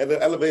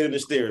the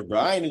stairs, bro.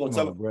 I ain't even gonna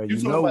tell them. Bro.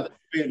 You know about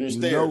the elevator and the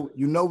stairs.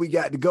 You know we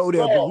got to go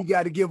there, but we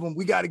got to give them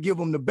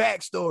the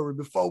backstory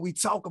before we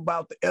talk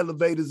about the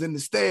elevators and the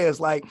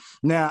stairs. Like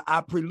now, I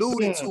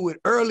preluded to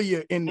it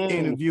earlier in the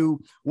interview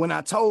when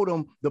I told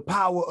them the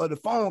power of the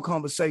phone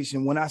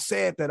conversation. When I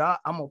said that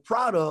I'm a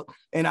product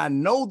and I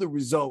know the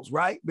results,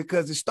 right?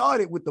 Because it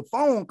started with the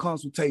phone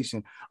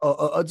consultation,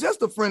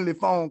 just a friendly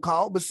phone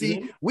call. But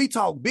see, we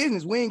talk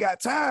business. We ain't got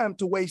time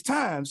to waste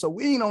time. So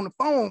we ain't on the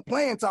phone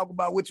playing, talk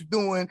about what you're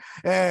doing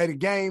the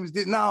games.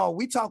 No,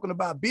 we talking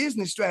about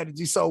business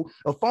strategy. So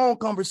a phone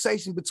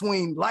conversation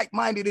between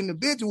like-minded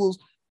individuals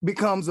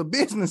becomes a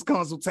business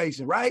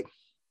consultation, right?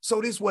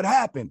 So this what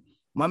happened.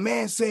 My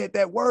man said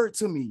that word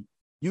to me.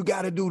 You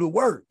got to do the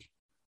work.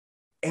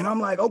 And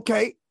I'm like,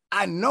 okay,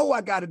 I know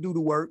I got to do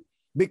the work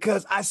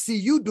because I see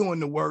you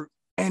doing the work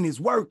and it's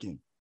working.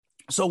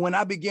 So when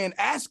I began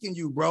asking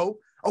you, bro,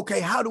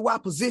 okay, how do I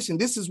position?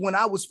 This is when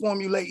I was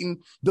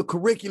formulating the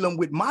curriculum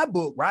with my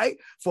book, right?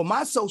 For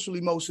my social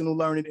emotional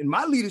learning and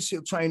my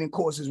leadership training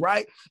courses,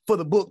 right? For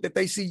the book that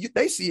they see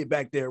it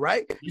back there,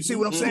 right? You see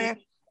what I'm saying?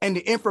 And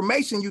the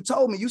information you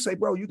told me, you say,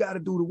 bro, you got to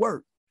do the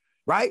work,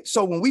 right?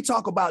 So when we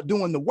talk about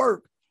doing the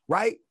work,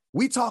 right?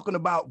 We talking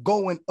about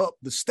going up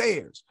the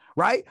stairs,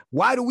 right?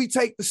 Why do we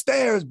take the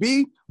stairs,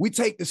 B? We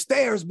take the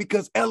stairs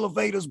because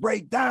elevators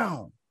break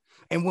down.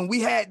 And when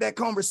we had that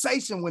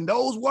conversation, when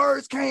those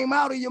words came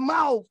out of your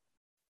mouth,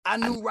 I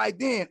knew right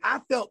then,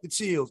 I felt the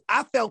chills.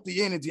 I felt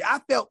the energy. I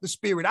felt the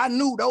spirit. I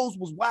knew those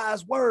was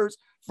wise words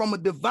from a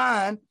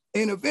divine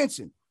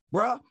intervention,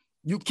 bruh.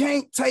 You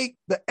can't take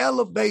the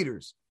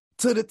elevators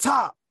to the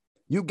top.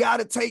 You got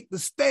to take the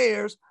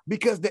stairs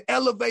because the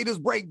elevators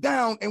break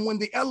down. And when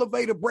the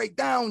elevator break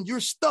down,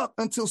 you're stuck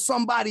until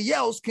somebody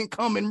else can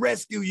come and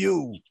rescue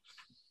you.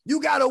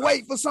 You got to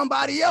wait for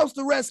somebody else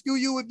to rescue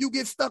you if you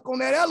get stuck on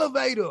that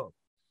elevator.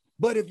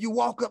 But if you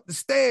walk up the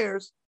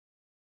stairs,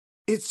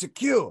 it's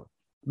secure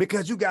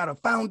because you got a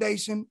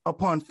foundation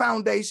upon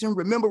foundation.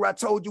 Remember, I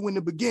told you in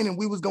the beginning,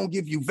 we was going to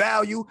give you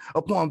value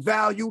upon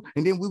value,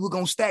 and then we were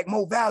going to stack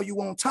more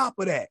value on top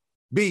of that.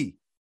 B,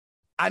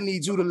 I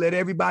need you to let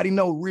everybody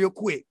know real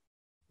quick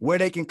where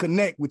they can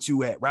connect with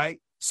you at, right?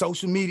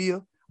 social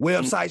media,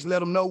 websites, let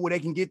them know where they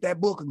can get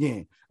that book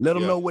again. Let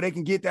them know where they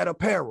can get that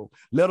apparel.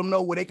 Let them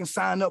know where they can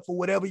sign up for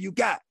whatever you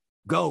got.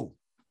 Go.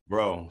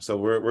 Bro, so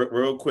we're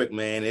real quick,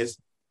 man.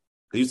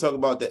 You talk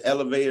about the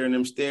elevator and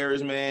them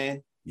stairs,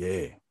 man.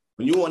 Yeah.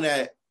 When you on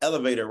that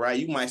elevator, right,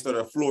 you might start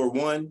at floor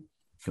 1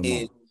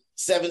 in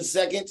 7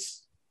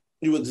 seconds.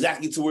 You're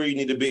exactly to where you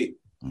need to be.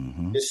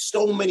 Mm-hmm. There's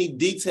so many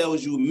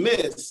details you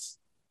miss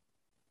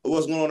of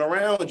what's going on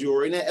around you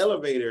or in that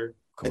elevator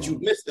that you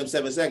missed them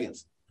 7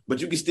 seconds.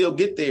 But you can still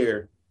get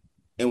there.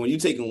 And when you're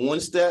taking one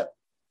step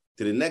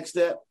to the next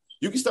step,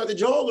 you can start to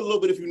jog a little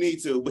bit if you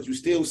need to, but you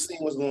still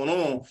seeing what's going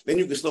on. Then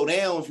you can slow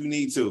down if you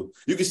need to.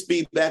 You can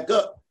speed back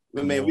up.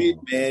 But man,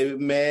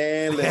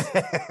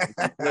 listen.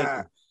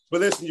 But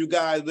listen, you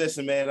guys,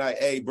 listen, man. Like,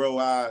 hey,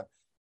 bro,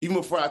 even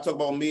before I talk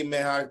about me,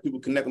 man, how people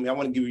connect with me, I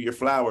want to give you your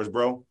flowers,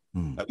 bro.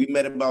 We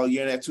met about a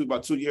year and a half,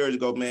 about 2 years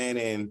ago, man,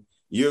 and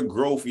your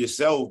growth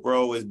yourself,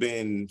 bro, has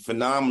been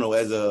phenomenal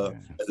as a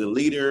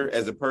leader,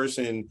 as a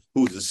person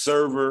who's a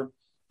server,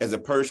 as a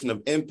person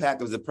of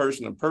impact, as a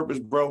person of purpose,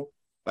 bro.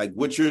 Like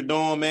what you're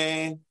doing,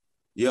 man,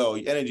 your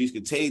energy is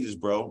contagious,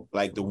 bro.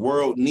 Like the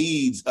world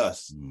needs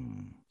us.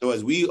 So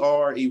as we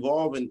are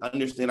evolving,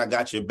 understand I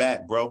got your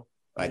back, bro.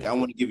 Like I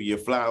want to give you your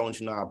flower. I want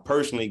you to know I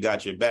personally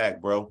got your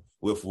back, bro.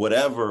 With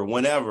whatever,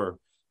 whenever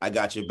I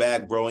got your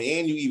back, bro.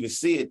 And you even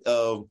see it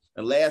the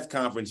last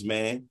conference,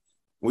 man,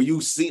 where you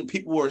see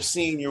people were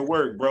seeing your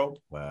work, bro.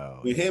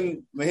 Wow. When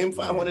him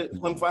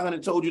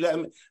 500 told you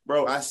that,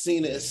 bro, I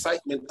seen the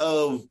excitement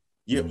of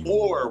your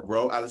aura,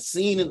 bro. I've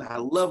seen it. I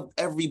love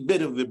every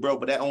bit of it, bro.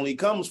 But that only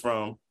comes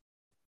from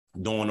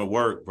doing the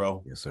work,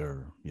 bro. Yes,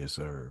 sir. Yes,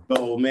 sir.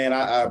 So, man,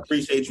 I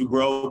appreciate you,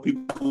 bro.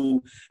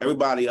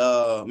 Everybody,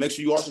 make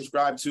sure you all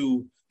subscribe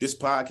to this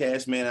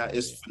podcast, man.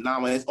 It's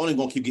phenomenal. It's only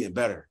gonna keep getting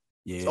better.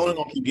 Yeah. It's only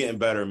gonna keep getting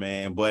better,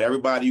 man. But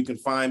everybody, you can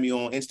find me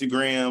on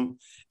Instagram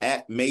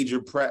at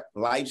Major Prep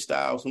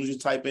Lifestyle. As soon as you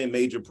type in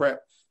Major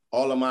Prep,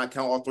 all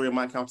 3 of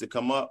my accounts that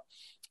come up.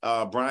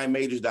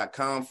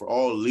 BrianMajors.com for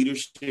all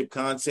leadership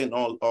content,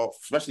 all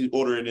especially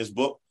ordering this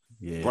book.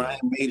 Yeah.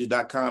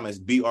 BrianMajors.com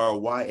is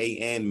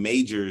BRYAN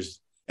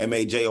Majors,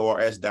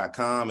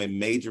 MAJORS.com, and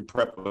Major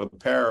Prep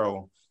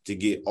Apparel to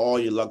get all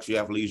your luxury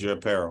athleisure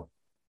apparel.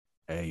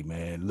 Hey,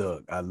 man,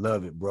 look, I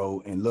love it,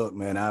 bro. And look,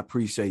 man, I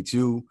appreciate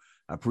you.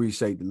 I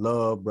appreciate the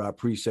love, bro. I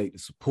appreciate the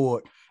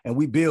support. And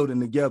we building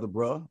together,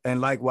 bro.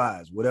 And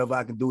likewise, whatever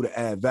I can do to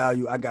add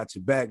value, I got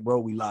your back, bro.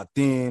 We locked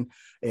in.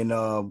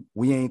 And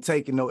we ain't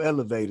taking no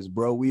elevators,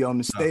 bro. We on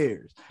the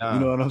stairs. You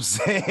know what I'm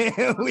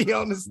saying? We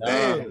on the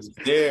stairs.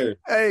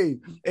 Hey,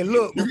 and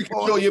look. You can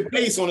control your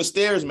pace on the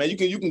stairs, man. You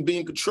can be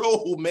in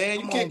control,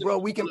 man. Come on, bro.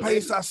 We can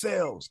pace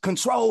ourselves.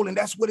 Control, and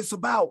that's what it's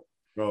about.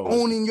 Bro,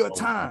 owning your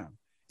time.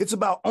 It's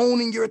about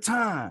owning your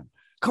time.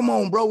 Come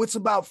on, bro. It's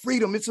about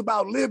freedom. It's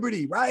about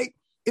liberty, right?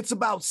 It's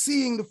about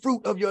seeing the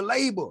fruit of your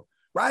labor,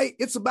 right?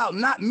 It's about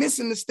not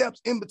missing the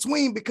steps in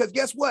between, because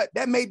guess what?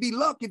 That may be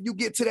luck if you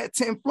get to that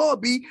 10th floor,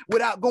 B,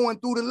 without going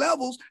through the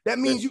levels. That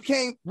means you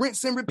can't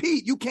rinse and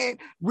repeat. You can't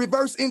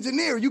reverse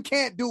engineer. You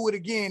can't do it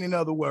again, in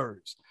other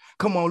words.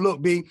 Come on,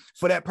 look, B,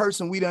 for that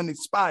person we done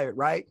inspired,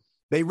 right?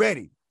 They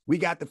ready. We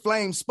got the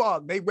flame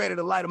spark. They ready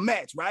to light a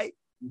match, right?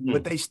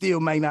 But they still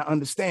may not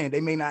understand.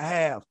 They may not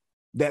have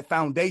that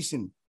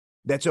foundation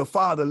that your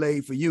father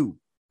laid for you.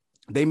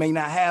 They may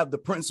not have the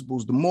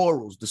principles, the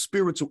morals, the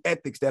spiritual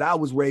ethics that I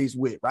was raised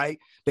with, right?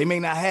 They may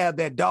not have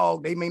that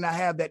dog. They may not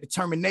have that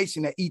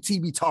determination that ET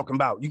be talking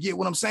about. You get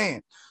what I'm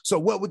saying? So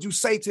what would you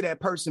say to that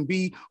person,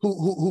 B,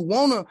 who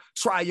want to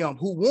triumph,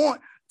 who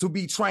want to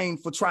be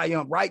trained for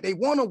triumph, right? They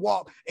want to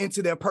walk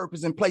into their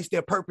purpose and place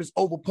their purpose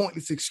over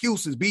pointless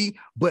excuses, B,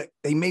 but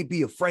they may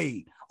be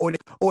afraid,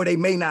 or they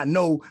may not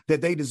know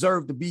that they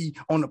deserve to be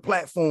on the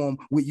platform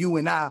with you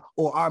and I,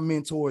 or our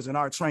mentors and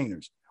our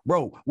trainers.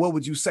 Bro, what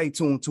would you say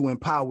to them to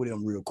empower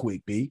them real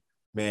quick, B?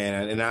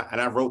 Man, and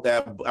I wrote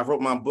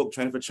my book,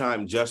 Training for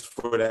Triumph, just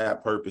for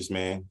that purpose,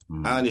 man.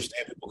 I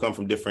understand people come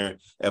from different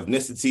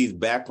ethnicities,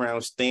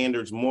 backgrounds,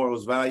 standards,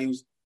 morals,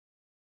 values.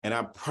 And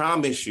I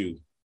promise you,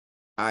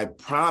 as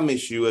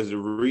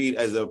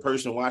a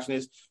person watching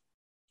this,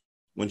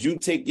 when you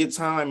take your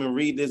time and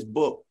read this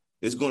book,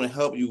 it's going to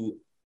help you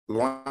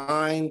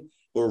line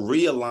or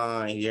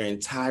realign your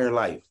entire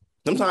life.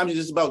 Sometimes it's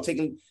just about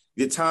taking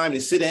your time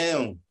to sit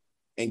down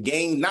and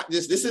gain,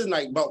 this isn't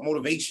like about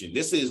motivation.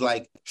 This is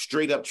like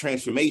straight up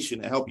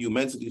transformation to help you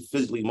mentally,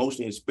 physically,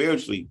 emotionally, and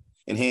spiritually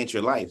enhance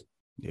your life.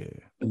 Yeah.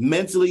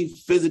 Mentally,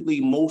 physically,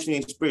 emotionally,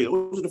 and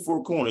spiritually. Those are the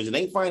four corners. It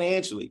ain't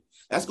financially.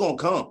 That's going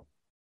to come.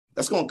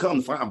 That's going to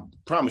come. I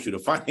promise you, the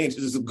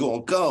finances is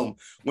going to come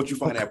once you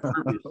find that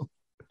purpose.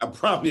 I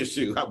promise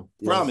you. I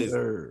promise. Yes,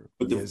 sir.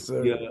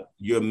 But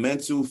your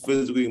mental,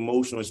 physical,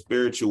 emotional, and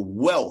spiritual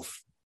wealth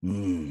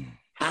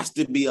has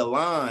to be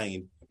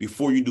aligned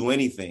before you do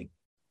anything.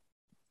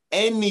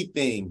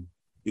 Anything,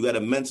 you got to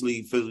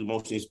mentally, physically,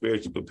 emotionally,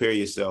 spiritually prepare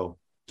yourself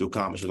to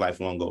accomplish your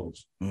lifelong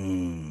goals.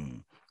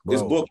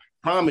 This book,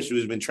 I promise you,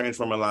 has been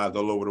transforming lives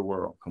all over the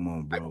world. Come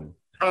on, bro.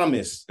 I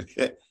promise.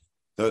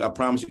 So I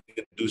promise you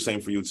to do the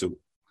same for you too.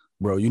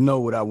 Bro, you know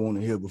what I want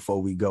to hear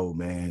before we go,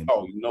 man.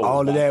 Oh, you know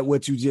all of that,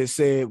 what you just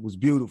said was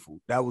beautiful.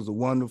 That was a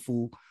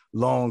wonderful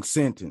long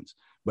sentence.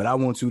 But I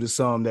want you to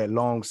sum that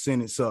long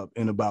sentence up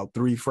in about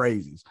 3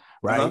 phrases,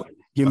 right?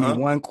 Give me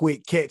one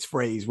quick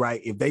catchphrase,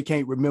 right? If they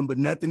can't remember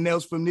nothing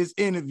else from this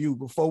interview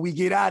before we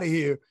get out of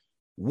here,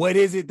 what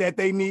is it that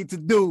they need to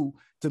do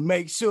to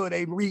make sure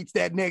they reach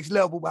that next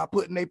level by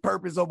putting their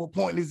purpose over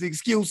pointless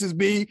excuses,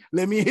 B?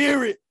 Let me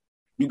hear it.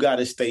 You got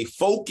to stay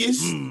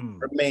focused,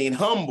 remain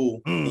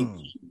humble, and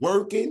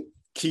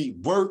keep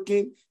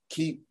working.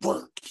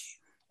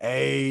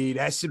 Hey,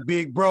 that's your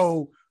big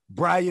bro,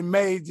 Brian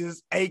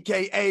Majors,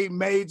 a.k.a.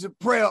 Major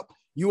Prep.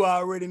 You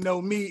already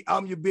know me.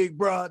 I'm your big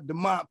bro,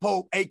 DeMont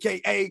Pope,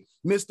 a.k.a.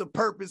 Mr.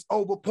 Purpose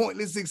Over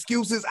Pointless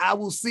Excuses. I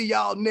will see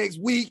y'all next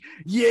week.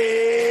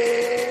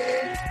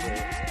 Yeah!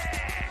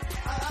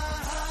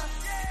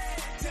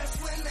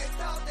 Just when they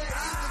thought they